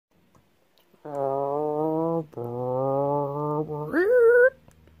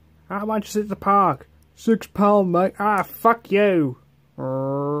how much is it to park? £6, mate. Ah, fuck you.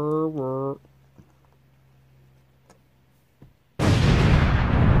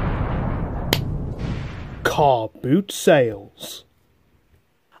 Car boot sales.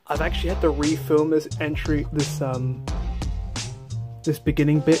 I've actually had to refilm this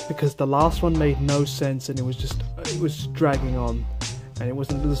beginning bit because the last one made no sense and it was dragging on and it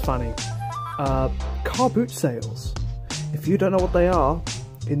wasn't as funny. Car boot sales. If you don't know what they are,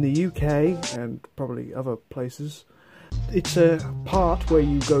 in the UK and probably other places, it's a part where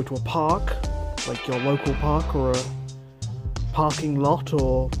you go to a park, like your local park or a parking lot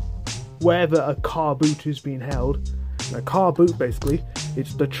or wherever a car boot is being held. And a car boot, basically,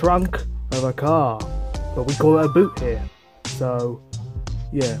 it's the trunk of a car, but we call it a boot here. So,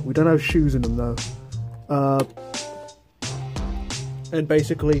 yeah, we don't have shoes in them though. And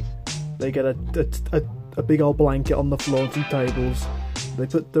basically, they get a big old blanket on the floor and some tables. They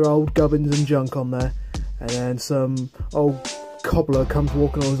put their old gubbins and junk on there, and then some old cobbler comes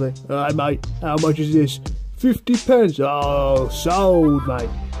walking on and says, "Alright mate, how much is this?" 50 pence. Oh, sold mate.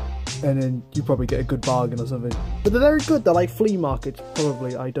 And then you probably get a good bargain or something. But they're very good, they're like flea markets,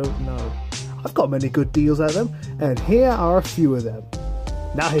 probably, I don't know. I've got many good deals at them, and here are a few of them.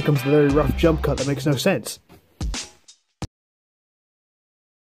 Now here comes the very rough jump cut that makes no sense.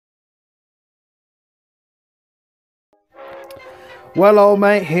 Well, old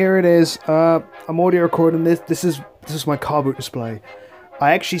mate, here it is. I'm audio recording this. This is my car boot display.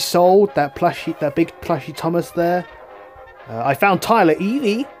 I actually sold that big plushy Thomas there. I found Tyler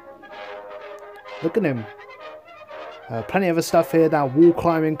Evie. Look at him. Plenty of other stuff here. That wall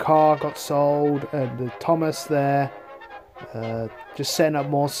climbing car got sold, and the Thomas there. Just setting up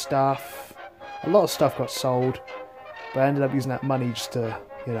more stuff. A lot of stuff got sold, but I ended up using that money just to,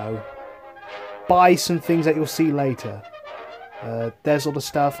 you know, buy some things that you'll see later. There's all the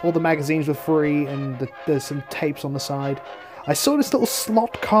stuff. All the magazines were free, and there's some tapes on the side. I saw this little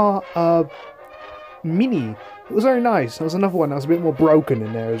slot car Mini. It was very nice. There was another one that was a bit more broken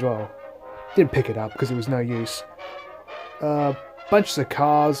in there as well. Didn't pick it up because it was no use. Bunches of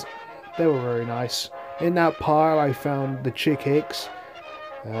cars. They were very nice. In that pile I found the Chick Hicks.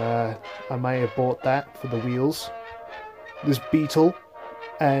 I may have bought that for the wheels. This Beetle.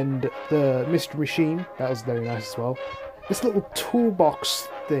 And the Mr. Machine. That was very nice as well. This little toolbox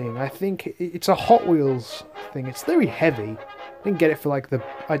thing, I think it's a Hot Wheels thing. It's very heavy. I didn't get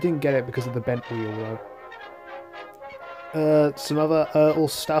it because of the bent wheel though. Some other Ertl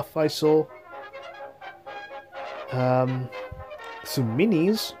stuff I saw. Some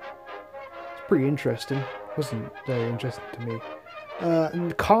minis. It's pretty interesting. Wasn't very interesting to me.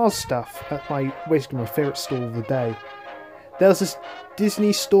 And car stuff at basically my favourite store of the day. There was this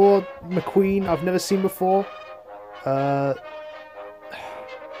Disney store, McQueen, I've never seen before.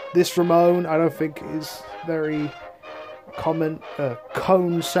 This Ramon, I don't think is very common.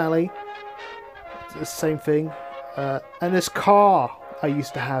 Cone Sally, it's the same thing. And this car I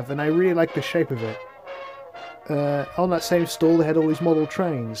used to have, and I really like the shape of it. On that same stall, they had all these model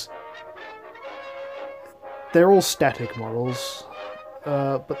trains. They're all static models,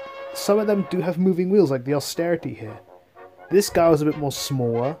 but some of them do have moving wheels, like the Austerity here. This guy was a bit more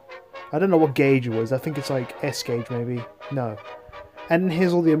smaller. I don't know what gauge it was. I think it's like S gauge maybe. No. And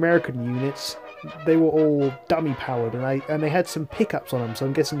here's all the American units. They were all dummy powered, and they had some pickups on them. So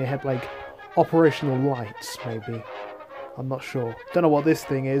I'm guessing they had like operational lights maybe. I'm not sure. Don't know what this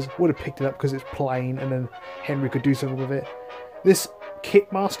thing is. Would have picked it up because it's plain, and then Henry could do something with it. This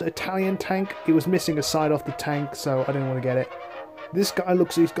Kitmaster Italian tank. It was missing a side off the tank, so I didn't want to get it. This guy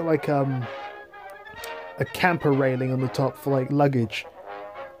looks. He's got like a camper railing on the top for like luggage.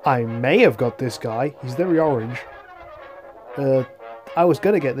 I may have got this guy. He's very orange. I was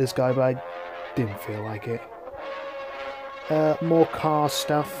going to get this guy, but I didn't feel like it. More car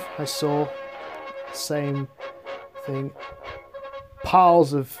stuff I saw. Same thing.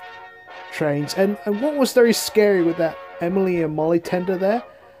 Piles of trains. And what was very scary with that Emily and Molly tender there,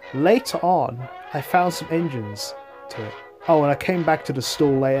 later on, I found some engines to it. Oh, and I came back to the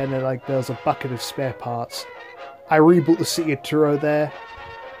stall later, and there was a bucket of spare parts. I rebuilt the City of Turo there.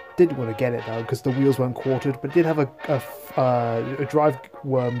 Didn't want to get it though because the wheels weren't quartered, but did have a drive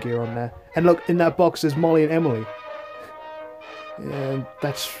worm gear on there. And look, in that box there's Molly and Emily. And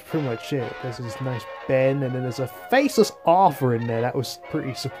that's pretty much it. There's this nice Ben, and then there's a faceless Arthur in there. That was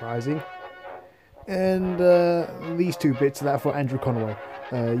pretty surprising. And these two bits of that for Andrew Conway.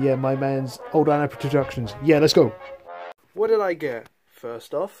 Yeah, my man's Old Anna Productions. Yeah, let's go. What did I get?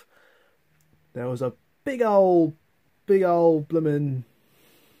 First off, there was a big old bloomin'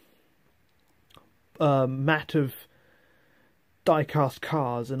 mat of die-cast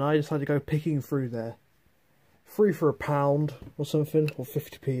cars, and I decided to go picking through there. 3 for £1 or something, or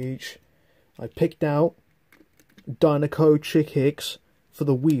 50p each. I picked out Dynaco Chick Hicks for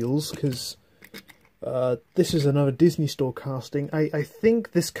the wheels, because this is another Disney Store casting. I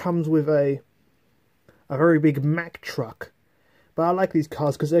think this comes with a very big Mack truck. But I like these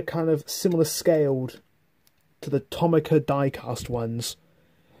cars because they're kind of similar scaled to the Tomica die-cast ones.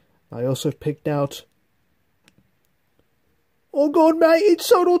 I also picked out... Oh god, mate,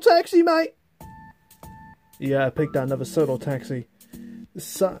 it's Sodal Taxi, mate! Yeah, I picked out another Sodal Taxi.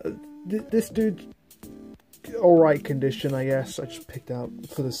 This dude's alright condition, I guess. I just picked out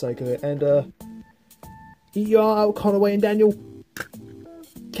for the sake of it. And, out Conaway and Daniel.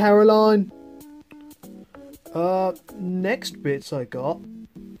 Caroline. Next bits I got.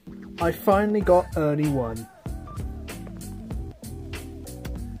 I finally got Ernie 1.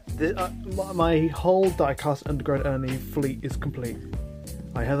 My whole die-cast underground Ernie fleet is complete.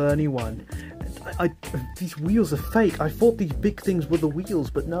 I have Ernie 1. These wheels are fake. I thought these big things were the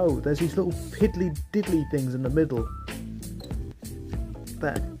wheels, but no, there's these little piddly diddly things in the middle.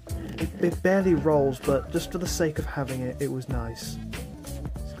 It barely rolls, but just for the sake of having it, it was nice.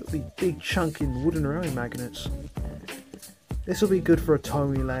 It's got these big chunky wooden rowing magnets. This will be good for a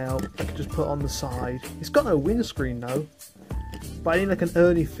Tommy layout. I could just put it on the side. It's got no windscreen though. But I need like an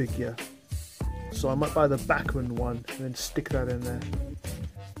Ernie figure, so I might buy the Backman one and then stick that in there.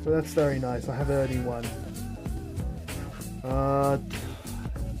 So that's very nice. I have Ernie 1.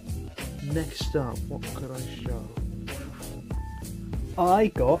 Next up, what could I show? I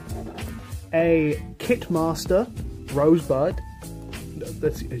got a Kitmaster Rosebud.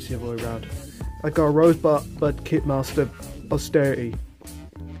 It's the other way around. I got a Rosebud Kitmaster Austerity.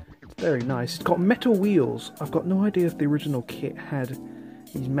 Very nice. It's got metal wheels. I've got no idea if the original kit had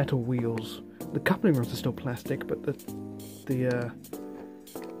these metal wheels. The coupling rods are still plastic, but the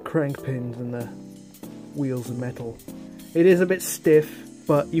crank pins and the wheels are metal. It is a bit stiff,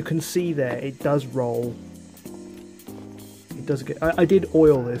 but you can see there it does roll. It does get. I did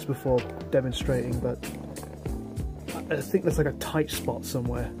oil this before demonstrating, but I think there's like a tight spot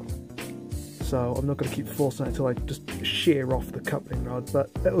somewhere. So I'm not going to keep forcing it until I just shear off the coupling rod. But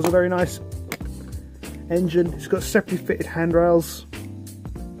it was a very nice engine. It's got separately fitted handrails.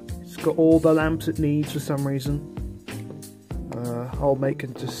 It's got all the lamps it needs for some reason. I'll make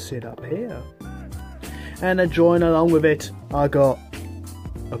it just sit up here. And to join along with it, I got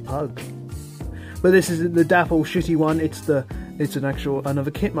a pug. But this isn't the dapple shitty one. It's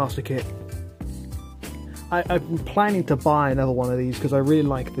another Kitmaster kit. I've been planning to buy another one of these because I really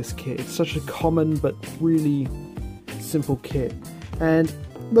like this kit. It's such a common but really simple kit. And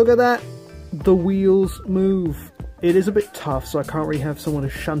look at that, the wheels move. It is a bit tough, so I can't really have someone to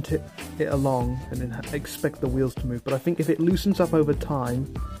shunt it along and then expect the wheels to move. But I think if it loosens up over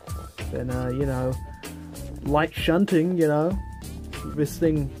time, then, you know, light shunting, you know, this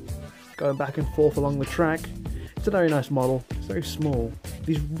thing going back and forth along the track. It's a very nice model. It's very small.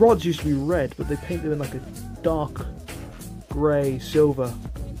 These rods used to be red, but they painted them in like a dark grey silver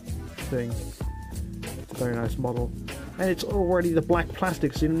thing. It's a very nice model. And it's already the black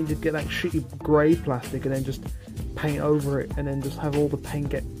plastic, so you don't need to get that shitty grey plastic and then just paint over it and then just have all the paint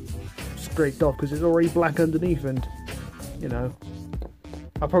get scraped off because it's already black underneath. And, you know,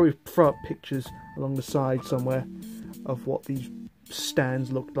 I'll probably throw up pictures along the side somewhere of what these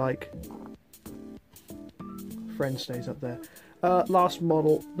stands looked like. Friend stays up there. Last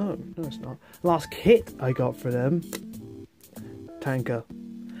model, no it's not. Last kit I got for them, tanker.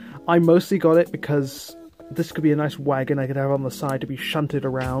 I mostly got it because this could be a nice wagon I could have on the side to be shunted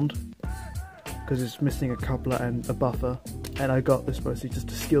around, because it's missing a coupler and a buffer, and I got this mostly just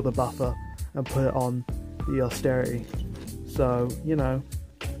to steal the buffer and put it on the Austerity. So, you know,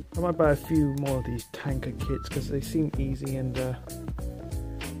 I might buy a few more of these tanker kits because they seem easy and,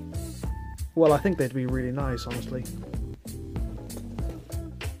 well, I think they'd be really nice, honestly.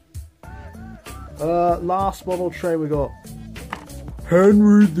 Last model tray we got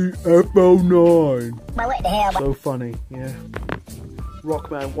Henry the F09. What the hell? So funny, yeah.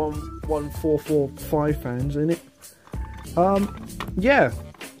 Rockman 11445 fans in it. Yeah.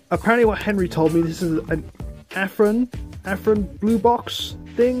 Apparently what Henry told me, this is an Afron blue box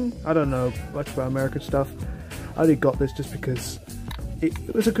thing. I don't know much about American stuff. I only got this just because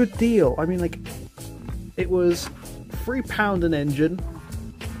it was a good deal. I mean, like, it was £3 an engine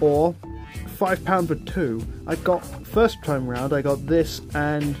or £5 for 2. I got, first time round, I got this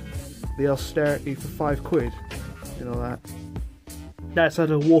and the Austerity for £5. You know that. That's how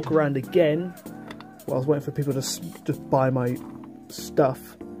to walk around again while I was waiting for people to just buy my stuff.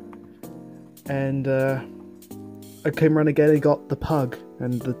 And I came around again and got the Pug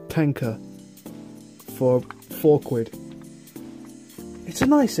and the Tanker for £4. It's a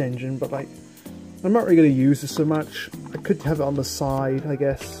nice engine, but like, I'm not really going to use this so much. I could have it on the side, I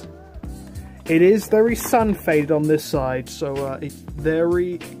guess. It is very sun faded on this side, so it's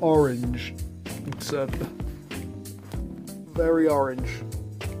very orange. It's very orange.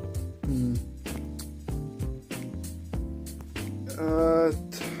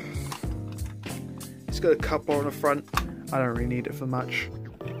 It's got a coupler on the front. I don't really need it for much.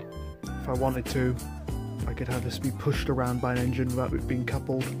 If I wanted to, I could have this be pushed around by an engine without it being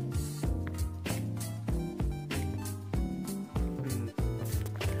coupled.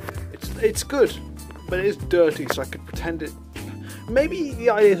 It's good, but it is dirty, so I could pretend it. Maybe the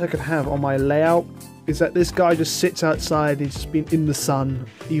ideas I could have on my layout is that this guy just sits outside, he's just been in the sun,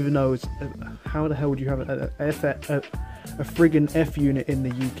 even though it's... how the hell would you have a friggin' F unit in the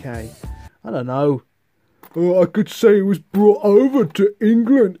UK? I don't know. I could say it was brought over to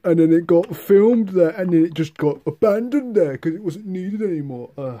England and then it got filmed there and then it just got abandoned there because it wasn't needed anymore.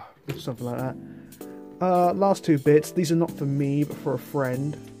 Something like that. Last 2 bits. These are not for me, but for a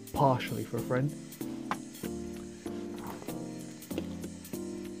friend. Partially for a friend.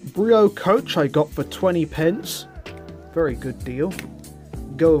 Brio coach I got for 20p. Very good deal.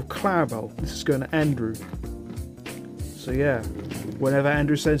 Go of Clarabelle. This is going to Andrew. So yeah, whenever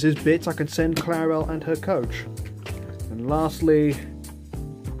Andrew sends his bits, I can send Clarabelle and her coach. And lastly,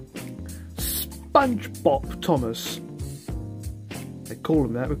 SpongeBob Thomas. They call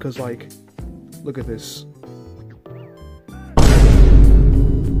him that because, like, look at this.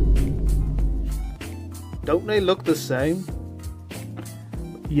 Don't they look the same?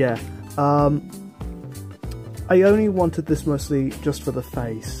 Yeah. I only wanted this mostly just for the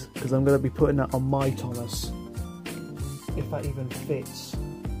face, because I'm going to be putting that on my Thomas. If that even fits.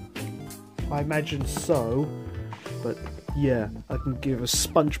 I imagine so, but yeah, I can give a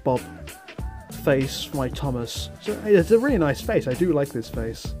SpongeBob face for my Thomas. So it's a really nice face, I do like this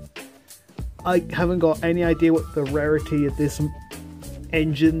face. I haven't got any idea what the rarity of this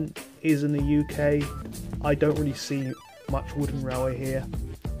engine is in the UK. I don't really see much wooden railway here,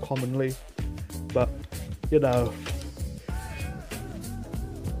 commonly, but, you know.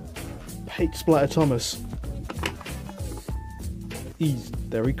 Hate Splatter Thomas. He's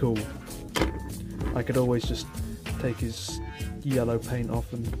very cool. I could always just take his yellow paint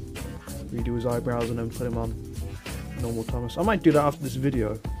off and redo his eyebrows and then put him on normal Thomas. I might do that after this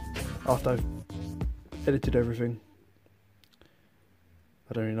video, after I've edited everything.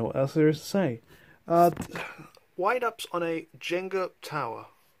 I don't even know what else there is to say. Wind-ups on a Jenga tower.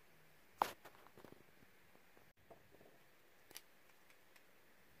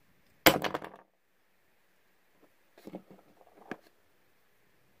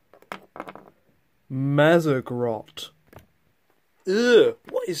 Mazzagrot. Ugh,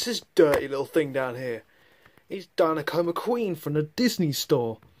 what is this dirty little thing down here? It's Danica McQueen from the Disney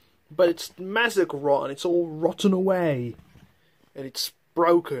store. But it's Mazzagrot and it's all rotten away. And it's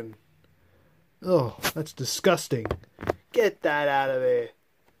broken. Oh, that's disgusting. Get that out of there.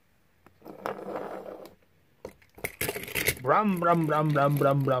 Brum brum brum brum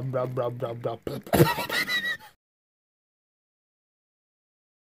brum brum brum brum brum brum.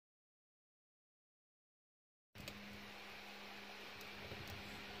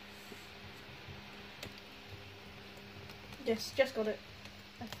 Yes, just got it.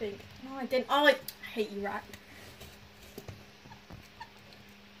 I think. No, I didn't. Oh, I hate you, rat.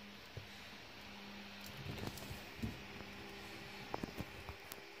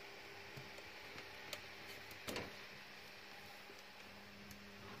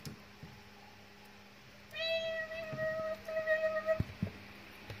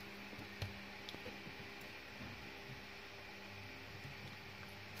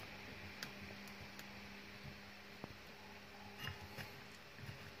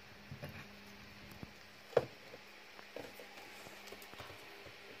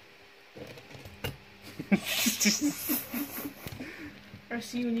 I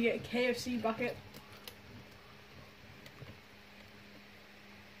see when you get a KFC bucket.